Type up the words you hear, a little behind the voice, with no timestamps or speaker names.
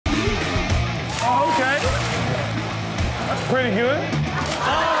Oh, okay. That's pretty good.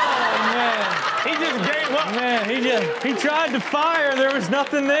 Oh, man. He just gave up. Man, he tried to fire. There was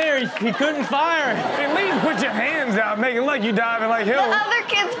nothing there. He couldn't fire. At least put your hands out, make it look you diving like him. The other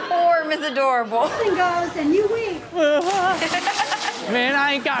kid's form is adorable. And goes and you wink. Man,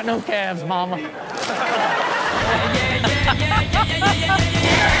 I ain't got no calves, mama.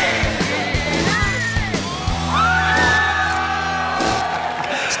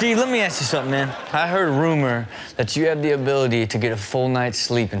 Steve, let me ask you something, man. I heard a rumor that you have the ability to get a full night's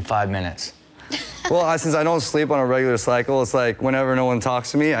sleep in 5 minutes. Well, since I don't sleep on a regular cycle, it's like whenever no one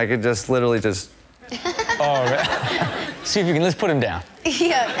talks to me, I could just literally just... All right. See if you can, let's put him down.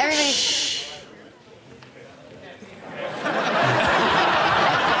 Yeah, everybody.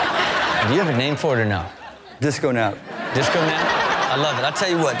 Do you have a name for it or no? Disco nap. Disco nap? I love it. I'll tell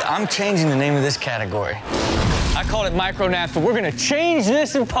you what, I'm changing the name of this category. I call it micro naps, but we're gonna change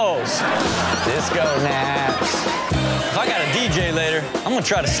this in post. Disco naps. If I got a DJ later, I'm gonna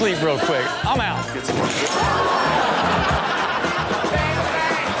try to sleep real quick. I'm out.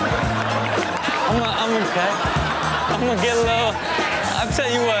 I'm okay. I'm gonna get a little, I'll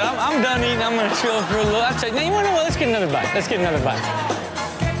tell you what, I'm done eating, I'm gonna chill for a little. I'll tell you, now you wanna know what, let's get another bite. Let's get another bite.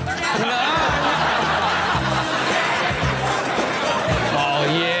 Oh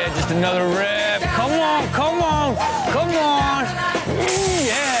yeah, just another rep. Come on, come on, come on.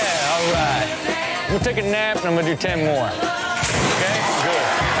 Yeah, all right. We'll take a nap and I'm gonna do 10 more. Okay, good.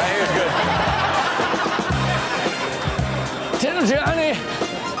 Right here's good. Tell Johnny,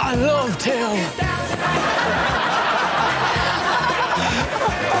 I love Tim.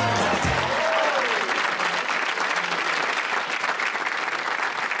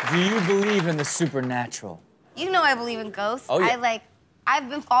 Do you believe in the supernatural? You know I believe in ghosts. Oh, yeah. I've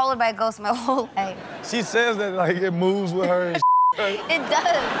been followed by ghosts my whole life. She says that like it moves with her. It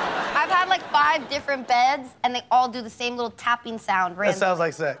does. I've had like 5 different beds, and they all do the same little tapping sound. That sounds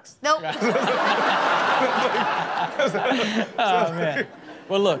like sex. Nope. Oh, man.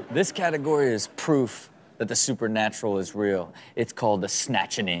 Well, look, this category is proof that the supernatural is real. It's called the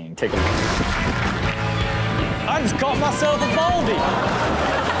snatchening. Take a look. I just caught myself a baldy.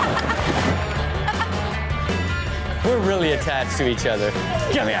 We're really attached to each other.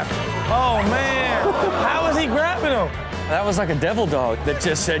 Get me out. Oh, man. How was he grabbing him? That was like a devil dog that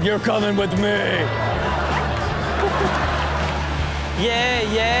just said, "You're coming with me." Yeah,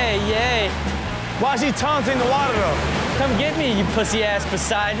 yeah, yeah. Why is he taunting the water, though? Come get me, you pussy-ass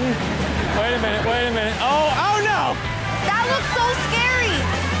Poseidon. Wait a minute, wait a minute. Oh no! That looks so scary.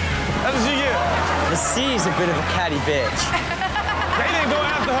 That's what you get. The sea's a bit of a catty bitch. They didn't go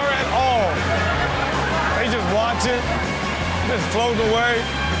after her at all. They just watching, just floating away.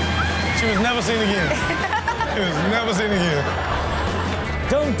 She was never seen again. She was never seen again.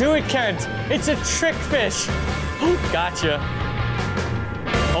 Don't do it, Kent. It's a trick fish. Gotcha.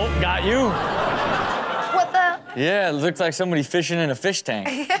 Oh, got you. What the? Yeah, it looks like somebody fishing in a fish tank.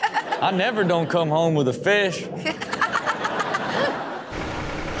 I never don't come home with a fish.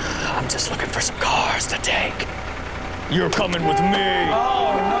 I'm just looking for some cars to take. You're coming with me.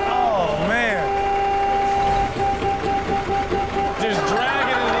 Oh, no. Oh, man. Just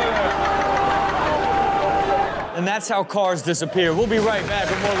dragging it in. And that's how cars disappear. We'll be right back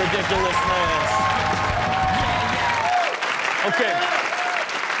with more ridiculousness. Okay.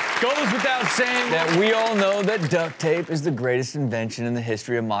 Goes without saying that we all know that duct tape is the greatest invention in the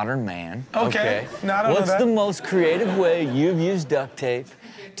history of modern man. Okay. No, I don't know What's that. the most creative way you've used duct tape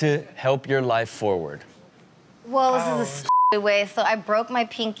to help your life forward? Well, this is a stupid way. So I broke my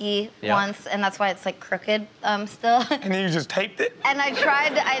pinky once, and that's why it's like crooked still. And then you just taped it? And I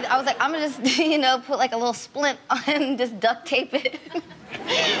tried, I was like, I'm gonna just, you know, put like a little splint on and just duct tape it.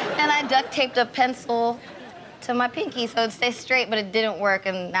 And I duct taped a pencil to my pinky so it'd stay straight, but it didn't work,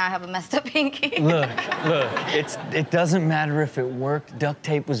 and now I have a messed up pinky. Look, it doesn't matter if it worked, duct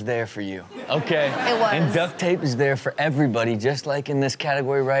tape was there for you, okay? It was. And duct tape is there for everybody, just like in this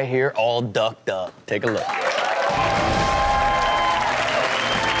category right here, all ducked up. Take a look.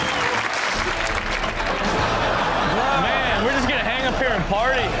 Man, we're just gonna hang up here and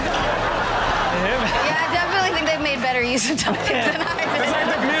party. Yeah, I definitely think they've made better use of duct tape than I did. It's like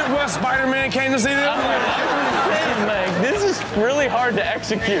the Midwest Spider-Man came to see them. Like, this is really hard to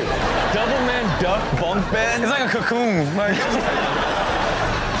execute. Double man duck bunk bed. It's like a cocoon. Like,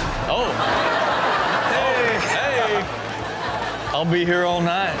 Oh. hey. Hey. I'll be here all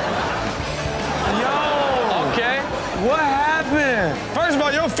night. Yo. Okay. What happened? First of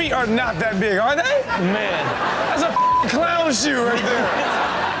all, your feet are not that big, are they? Man, That's a clown shoe right there.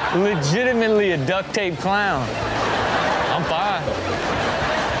 legitimately a duct tape clown. I'm fine.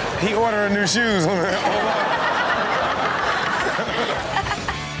 He ordering new shoes. All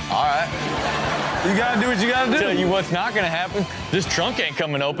right. You gotta do what you gotta do. Tell you what's not gonna happen. This trunk ain't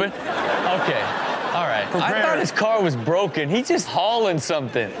coming open. Okay. All right. I thought his car was broken. He's just hauling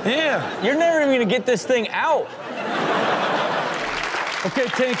something. Yeah. You're never even gonna get this thing out. Okay,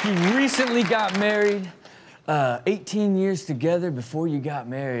 Tank, you recently got married. 18 years together before you got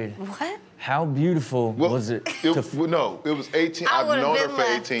married. What? How beautiful was it? No, it was 18. I've known her for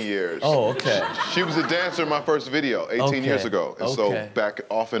 18 years. Oh, okay. She was a dancer in my first video 18 years ago. And so back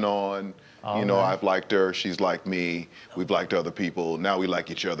off and on, you know, I've liked her, she's liked me, we've liked other people, now we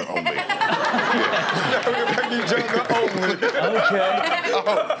like each other only. Now we like each other only.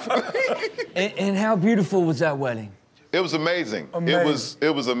 Okay. And how beautiful was that wedding? It was amazing. It was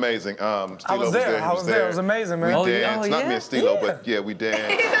amazing. Steelo I was there. I was there. It was amazing, man. We danced. Not me and Steelo, but yeah, we danced.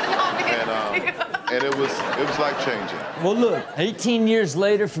 And it was life-changing. Well, look, 18 years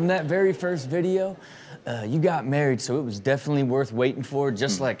later from that very first video, you got married, so it was definitely worth waiting for,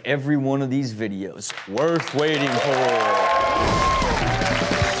 just like every one of these videos. Worth waiting for.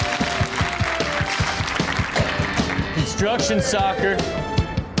 Construction soccer.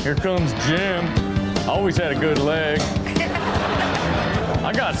 Here comes Jim. Always had a good leg.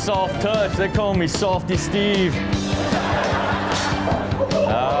 I got soft touch. They call me Softy Steve.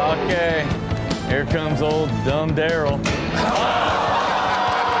 Okay. Here comes old dumb Daryl.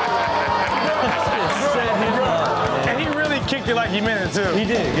 And he really kicked it like he meant it too. He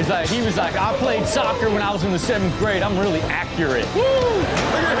did. He was like, I played soccer when I was in the 7th grade. I'm really accurate.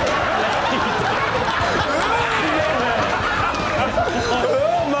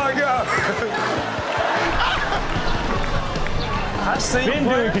 Oh my God. Been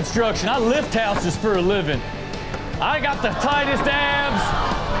doing construction. I lift houses for a living. I got the tightest abs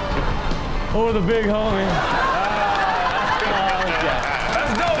or the big homie.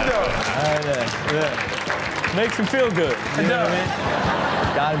 That's dope, though. Makes him feel good. You know what I mean?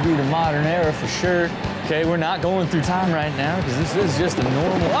 Gotta be the modern era for sure. Okay, we're not going through time right now because this is just a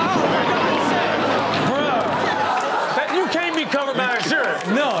normal. Bro, you can't be covered by a shirt.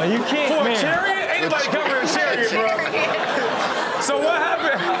 No, you can't. For a chariot, ain't nobody covering a chariot, bro. So what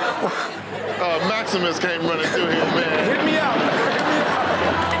happened? Maximus came running through here, man. Hit me out.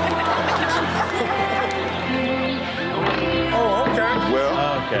 Oh, okay.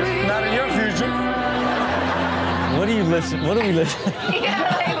 Well, okay. Not in your future. What do we listen?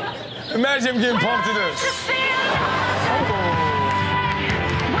 Imagine him getting pumped to this.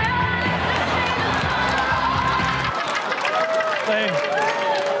 Hey.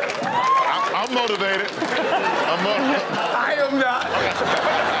 I'm motivated. I am not.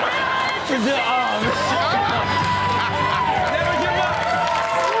 Never give up.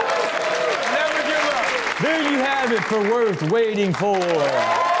 Never give up. There you have it for worth waiting for.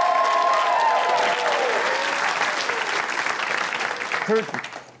 Kurt,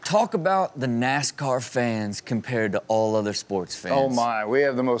 talk about the NASCAR fans compared to all other sports fans. Oh my, we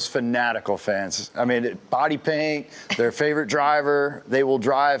have the most fanatical fans. I mean, body paint, their favorite driver, they will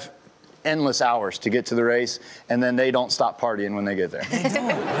drive endless hours to get to the race, and then they don't stop partying when they get there. They don't,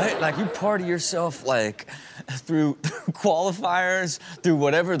 right? Like, you party yourself, like, through qualifiers, through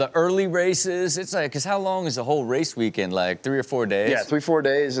whatever the early races. It's like, because how long is the whole race weekend? Like 3 or 4 days? Yeah, 3-4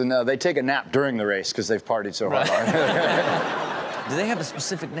 days, and they take a nap during the race because they've partied so hard. Do they have a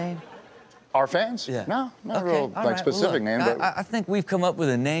specific name? Our fans? Yeah. No, not okay. a real All right. specific Well, name. But I think we've come up with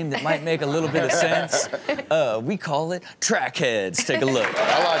a name that might make a little bit of sense. We call it Trackheads. Take a look.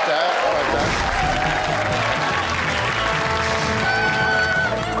 I like that.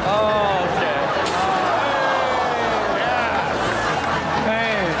 Oh, okay.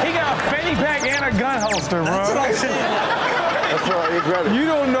 Man, he got a fanny pack and a gun holster, bro. That's what I'm saying. That's what he's ready. You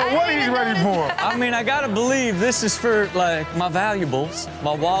don't know what he's ready for. I mean, I gotta believe this is for, like, my valuables,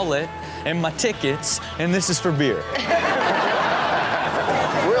 my wallet, and my tickets, and this is for beer.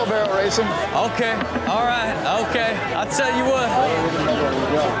 Wheelbarrow racing. Okay, all right, okay. I'll tell you what.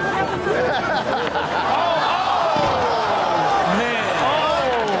 Man.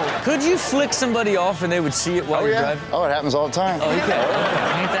 Oh. Could you flick somebody off and they would see it while you're driving? Oh, it happens all the time. Oh, you can.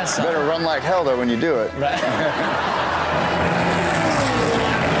 Ain't that something? Better run like hell, though, when you do it. Right.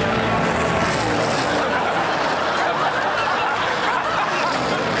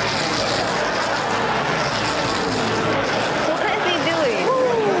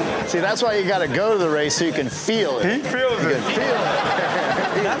 See, that's why you got to go to the race so you can feel it. He feels it. You can feel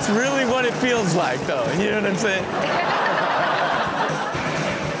it. That's really what it feels like, though. You know what I'm saying?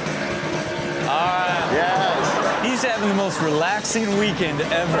 All right. Yes. He's having the most relaxing weekend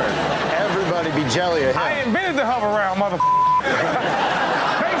ever. Everybody be jelly of him. I invented the hover round, motherfucker.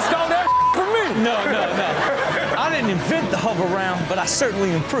 Based No. I didn't invent the hover round, but I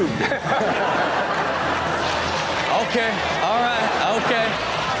certainly improved it. Okay, all right, okay.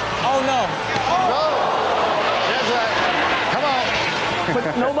 Oh, no. That's right. Come on. But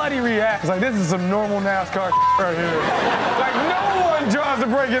nobody reacts. Like, this is some normal NASCAR right here. Like, no one tries to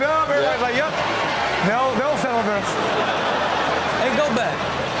break it up. Everybody's like, yep, they'll settle this. Hey, go back.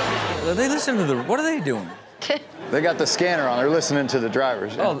 Are they listening to what are they doing? They got the scanner on. They're listening to the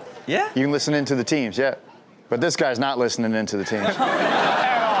drivers. Yeah. Oh, yeah? You can listen into the teams, yeah. But this guy's not listening into the teams.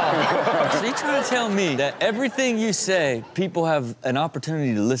 So you're trying to tell me that everything you say, people have an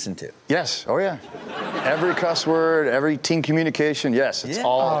opportunity to listen to? Yes, oh yeah. Every cuss word, every team communication, yes, it's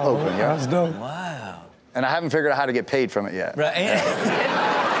all open, yeah. That's dope. Wow. And I haven't figured out how to get paid from it yet. Right.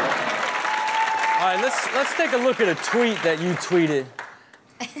 All right, let's take a look at a tweet that you tweeted.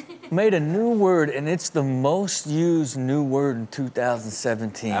 Made a new word, and it's the most used new word in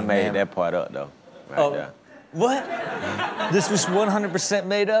 2017. I made that part up, though. Right there. What? This was 100%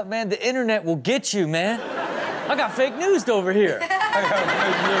 made up, man? The internet will get you, man. I got fake news over here.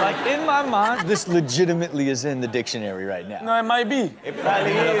 Like, in my mind, this legitimately is in the dictionary right now. No, it might be. It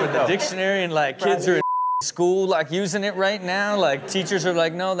probably is, The dictionary, and, like, kids are in school, like, using it right now. Like, teachers are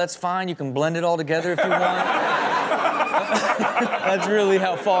like, no, that's fine. You can blend it all together if you want. That's really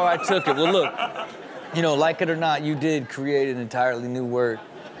how far I took it. Well, look, you know, like it or not, you did create an entirely new word.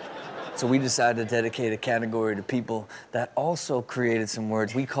 So we decided to dedicate a category to people that also created some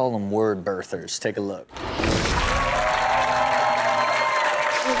words. We call them word birthers. Take a look. My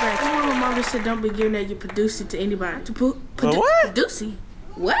mama said don't be giving that you produce it to anybody. What? Produce it?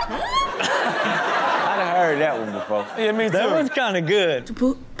 What? I done heard that one before. Yeah, me too. That one's kind of good.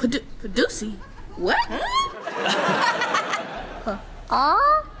 Produce it? What?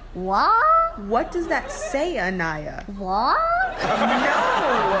 What? What does that say, Anaya? What?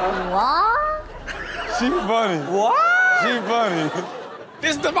 No. What? She funny. What? She funny.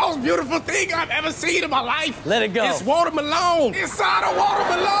 This is the most beautiful thing I've ever seen in my life. Let it go. It's watermelon. Inside a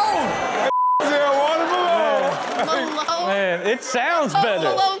watermelon. Man, it sounds better.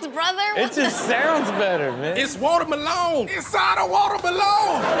 Malone's brother? It just sounds better, man. It's watermelon. Inside a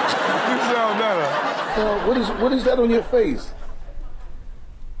watermelon. You sound better. What is that on your face?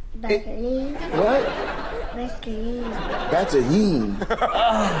 Vaseline. What? Vaseline. That's a heme.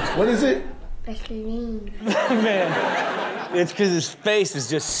 What is it? Vaseline. Man, it's because his face is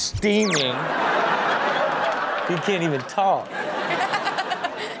just steaming. He can't even talk.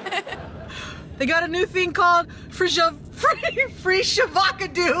 They got a new thing called free shavakadoo.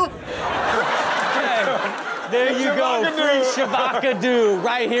 Okay. There you go, free shavakadoo,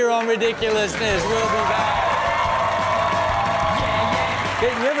 right here on Ridiculousness. We'll be back.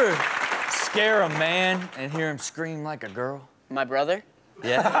 Did you ever scare a man and hear him scream like a girl? My brother?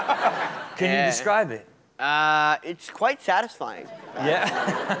 Yeah. Can you describe it? It's quite satisfying. Yeah.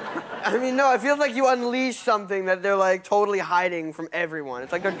 I mean, no, it feels like you unleash something that they're like totally hiding from everyone.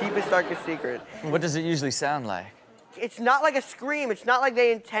 It's like their deepest, darkest secret. What does it usually sound like? It's not like a scream. It's not like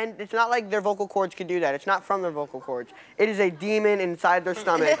they intend. It's not like their vocal cords can do that. It's not from their vocal cords. It is a demon inside their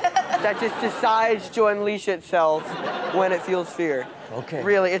stomach that just decides to unleash itself when it feels fear. Okay.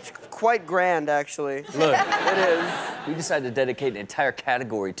 Really, it's quite grand, actually. Look. It is. We decided to dedicate an entire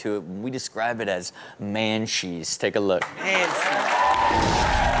category to it. We describe it as man-shees. Take a look. Man-shees.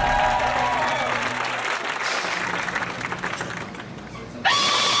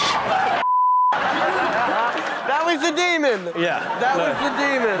 That was the demon. Yeah. That was the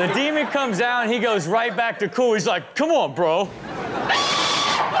demon. The demon comes out and he goes right back to cool. He's like, come on, bro.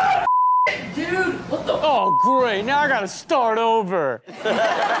 Dude, what the? Oh, great. Now I gotta start over.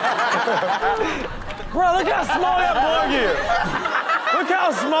 Bro, look how small that bug is. Look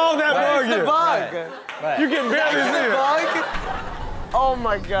how small that bug is. It's the bug. Right. You can barely see it. Bug? Oh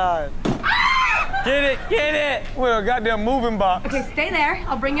my God. Get it, get it. Well, a goddamn moving box. Okay, stay there.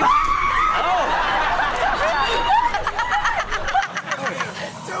 I'll bring you back.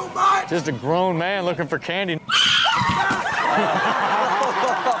 Too much. Just a grown man looking for candy.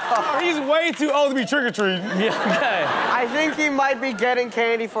 He's way too old to be trick-or-treating. Yeah, okay. I think he might be getting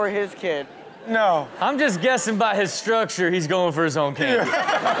candy for his kid. No. I'm just guessing by his structure, he's going for his own candy.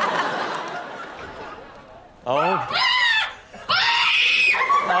 Yeah. Oh.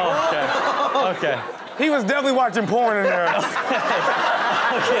 Oh, okay. Okay. He was definitely watching porn in there.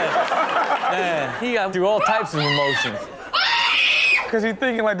 Okay. Man, he got through all types of emotions. Because he's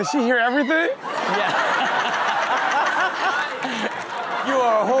thinking, like, did she hear everything? Yeah. You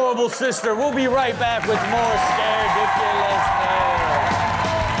are a horrible sister. We'll be right back with more Ridiculousness.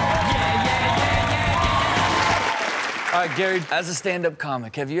 All right, Gary, as a stand-up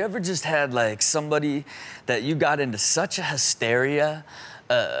comic, have you ever just had, like, somebody that you got into such a hysteria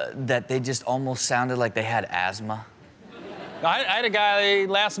that they just almost sounded like they had asthma? I had a guy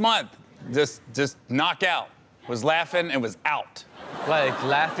last month just knock out, was laughing and was out. Like,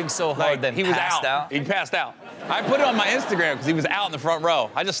 laughing so hard that he was passed out? He passed out. I put it on my Instagram because he was out in the front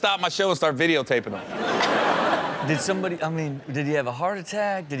row. I just stopped my show and started videotaping him. Did somebody, I mean, did he have a heart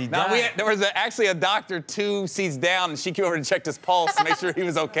attack? Did he die? There was actually a doctor 2 seats down, and she came over and checked his pulse to make sure he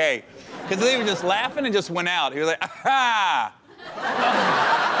was okay. Because they were just laughing and just went out. He was like, aha!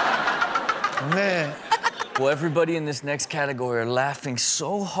 Man. Well, everybody in this next category are laughing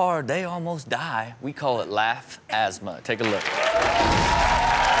so hard they almost die. We call it laugh asthma. Take a look.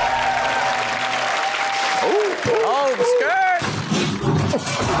 Oh, skirt!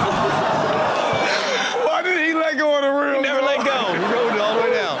 Why did he let go of the real? He never let go. He rode it all the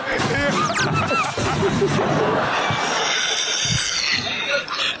way down.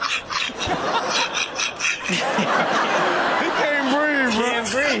 He can't breathe, bro. Can't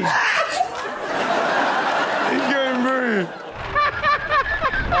breathe. He can't breathe.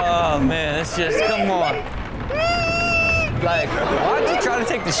 Oh, man, it's just, come on. Like, why'd you try to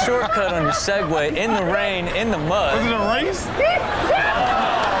take the shortcut on your Segway in the rain, in the mud? Was it a race? Oh,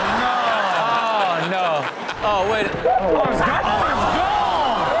 no. Oh, wait. Oh, it's gone. Oh,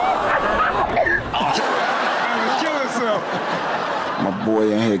 it's gone. Kill himself. My boy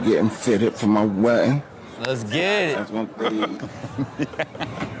in here getting fitted for my wedding. Let's get it. That's one thing.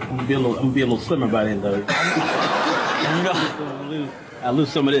 I'm gonna be a little slimmer by then, though. You know, I lose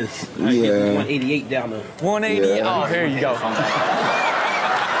some of this. I get 188 down to 188. Yeah. Oh, here you go. Go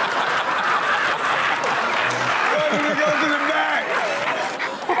to the back.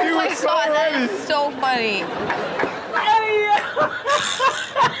 He Oh my was so God, that ready. is so funny.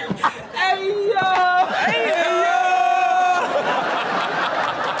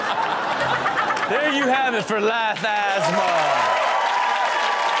 There you have it for laugh asthma.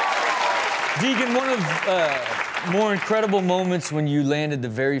 Deegan, one of more incredible moments when you landed the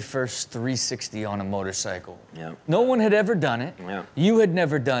very first 360 on a motorcycle. Yeah. No one had ever done it. Yeah. You had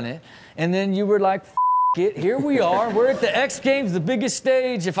never done it. And then you were like, F it, here we are. We're at the X Games, the biggest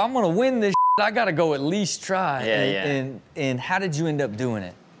stage. If I'm gonna win this, I gotta go at least try. Yeah, And how did you end up doing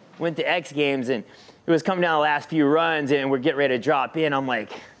it? Went to X Games, and it was coming down the last few runs, and we're getting ready to drop in. I'm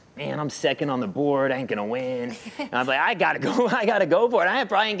like, man, I'm second on the board. I ain't gonna win. And I'm like, I gotta go for it. I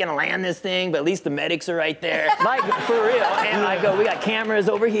probably ain't gonna land this thing, but at least the medics are right there. Like, for real. And I go, we got cameras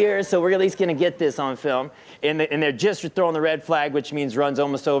over here, so we're at least gonna get this on film. And they're just throwing the red flag, which means run's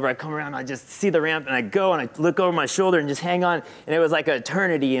almost over. I come around, I just see the ramp, and I go, and I look over my shoulder and just hang on. And it was like an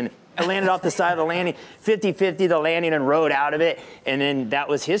eternity, and I landed off the side of the landing, 50-50 the landing, and rode out of it. And then that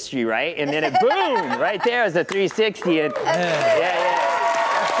was history, right? And then it, boom, right there was a 360. And yeah.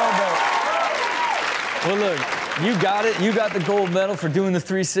 Well, look, you got it. You got the gold medal for doing the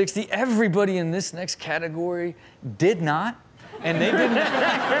 360. Everybody in this next category did not. And they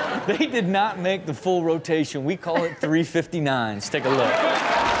did not make the full rotation. We call it 359s. Take a look.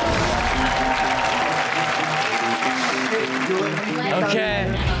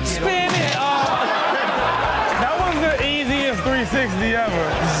 Okay. Spin it. Oh. That was the easiest 360 ever.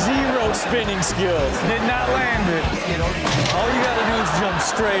 Zero spinning skills. Did not land it. All you gotta do is jump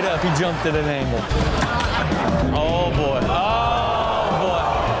straight up. He jumped at an angle. Oh, boy. Oh,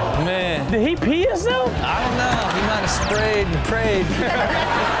 boy. Man. Did he pee himself? I don't know. He might have sprayed and prayed.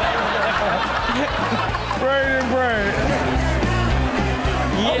 Prayed and prayed.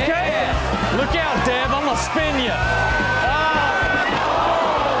 Yeah. Okay. Look out, Deb. I'm gonna spin you.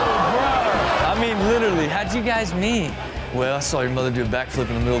 I mean, literally, how'd you guys meet? Well, I saw your mother do a backflip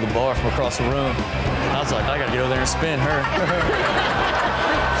in the middle of the bar from across the room. I was like, I gotta get over there and spin her.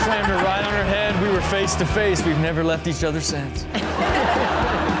 Slammed her right on her head. We were face to face. We've never left each other since.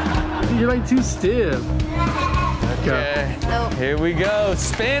 You're like too stiff. Okay. Nope. Here we go.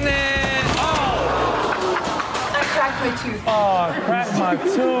 Spin it. Oh! I cracked my tooth. Oh, I cracked my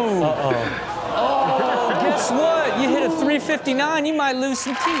tooth. Uh-oh. Oh, guess what? You hit a 359, you might lose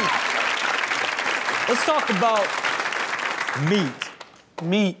some teeth. Let's talk about meat.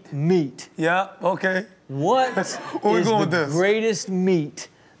 Meat. Yeah, okay. What Where we is going the with this? greatest meat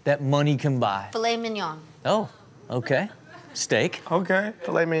that money can buy? Filet mignon. Oh, okay. Steak. Okay,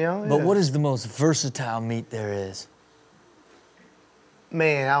 filet mignon. But yeah. what is the most versatile meat there is?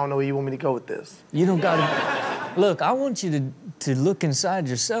 Man, I don't know where you want me to go with this. You don't gotta... Look, I want you to look inside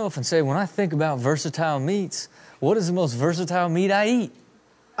yourself and say, when I think about versatile meats, what is the most versatile meat I eat?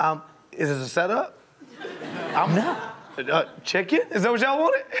 Is this a setup? No. Chicken? Is that what y'all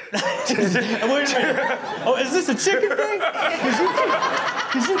wanted? Wait a minute. Oh, is this a chicken thing?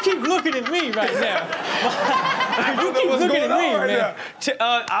 Because you keep looking at me right now. You keep looking at me, right man.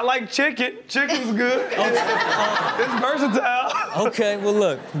 I like chicken. Chicken's good. It's versatile. Okay, well,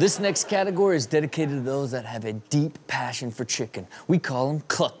 look, this next category is dedicated to those that have a deep passion for chicken. We call them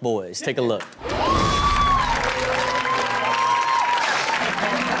cluck boys. Take a look.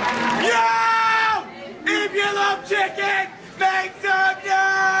 If you love chicken, make some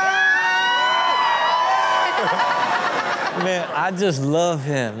Man, I just love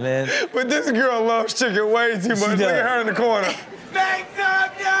him, man. But this girl loves chicken way too much. Look at her in the corner. Make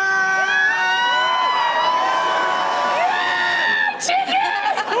some Chicken!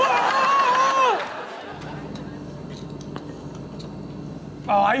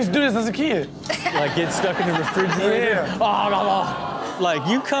 Oh, I used to do this as a kid. Like get stuck in the refrigerator? Yeah. Oh, no, no. Like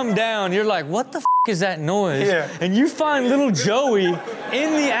you come down, you're like, what the f is that noise? Yeah. And you find little Joey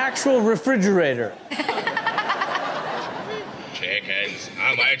in the actual refrigerator. Chickens,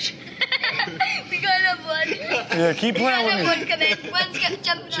 how much? We got a one. Yeah, keep playing with me.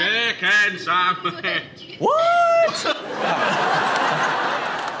 Chickens, how much? What?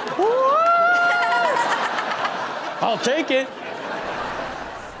 What? I'll take it.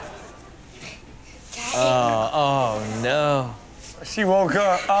 Oh no. She woke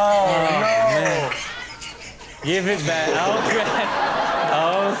up. Oh, no. Man. Give it back.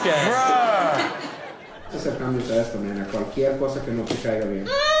 Okay. Bruh. Acercándose a esto, nena. Cualquier cosa que no te caiga bien.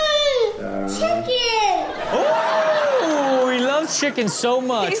 Chicken! Oh, he loves chicken so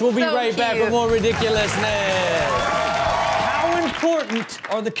much. We'll be right back with more ridiculousness. How important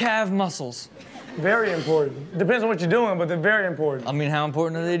are the calf muscles? Very important. Depends on what you're doing, but they're very important. I mean, how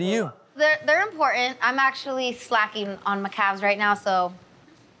important are they to you? They're important. I'm actually slacking on my calves right now, so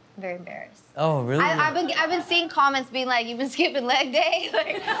I'm very embarrassed. Oh, really? I've been seeing comments being like, "You've been skipping leg day."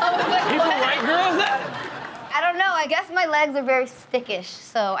 Like, People like girls that? I don't know. I guess my legs are very stickish,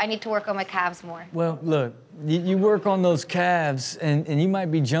 so I need to work on my calves more. Well, look, you work on those calves, and you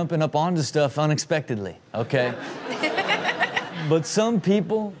might be jumping up onto stuff unexpectedly, okay? But some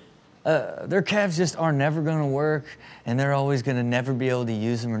people, their calves just are never gonna work, and they're always gonna never be able to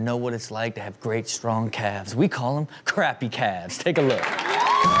use them or know what it's like to have great, strong calves. We call them crappy calves. Take a look.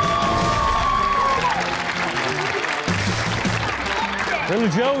 Little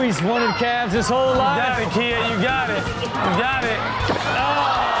Joey's wanted calves his whole life. You got it, kid. You got it. You got it. Oh,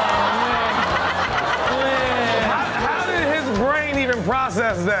 man. How did his brain even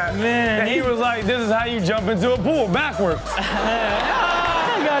process that? Man. And he was like, this is how you jump into a pool, backwards.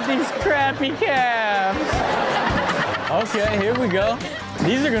 I got these crappy calves. Okay, here we go.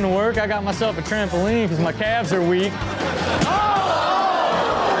 These are gonna work. I got myself a trampoline because my calves are weak.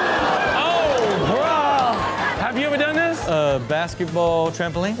 Have you ever done this? Basketball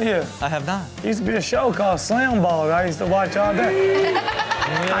trampoline? Yeah. I have not. There used to be a show called Slam Ball that I used to watch all day.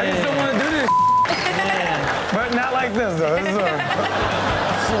 I used to want to do this, but not like this, though. This is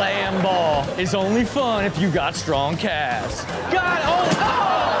Slam ball is only fun if you got strong calves. God, oh!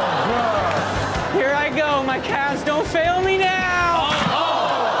 Here I go. My calves don't fail me now.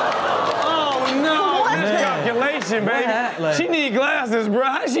 Oh no! Miscalculation, baby. She need glasses, bro.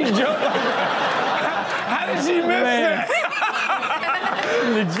 How did she jump like that? How did she miss that?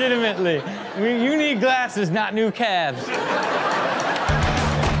 Legitimately. You need glasses, not new calves.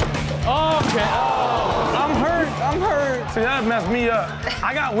 Okay. Oh, I'm hurt. I'm hurt. See, that messed me up.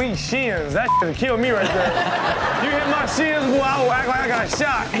 I got weak shins. That shit'll kill me right there. You hit my shins, boy, I will act like I got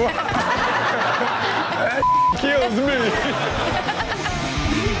shot, boy. That kills me.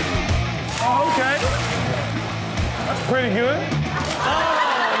 Oh, okay. That's pretty good.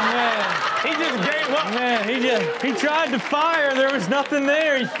 He just gave up. Man, he tried to fire. There was nothing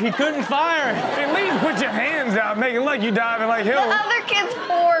there. He couldn't fire. At least put your hands out, make it look you diving like him. The other kid's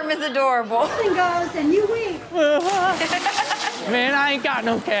form is adorable. Goes and you win. Man, I ain't got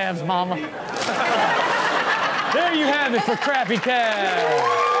no calves, mama. There you have it for crappy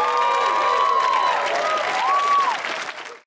calves.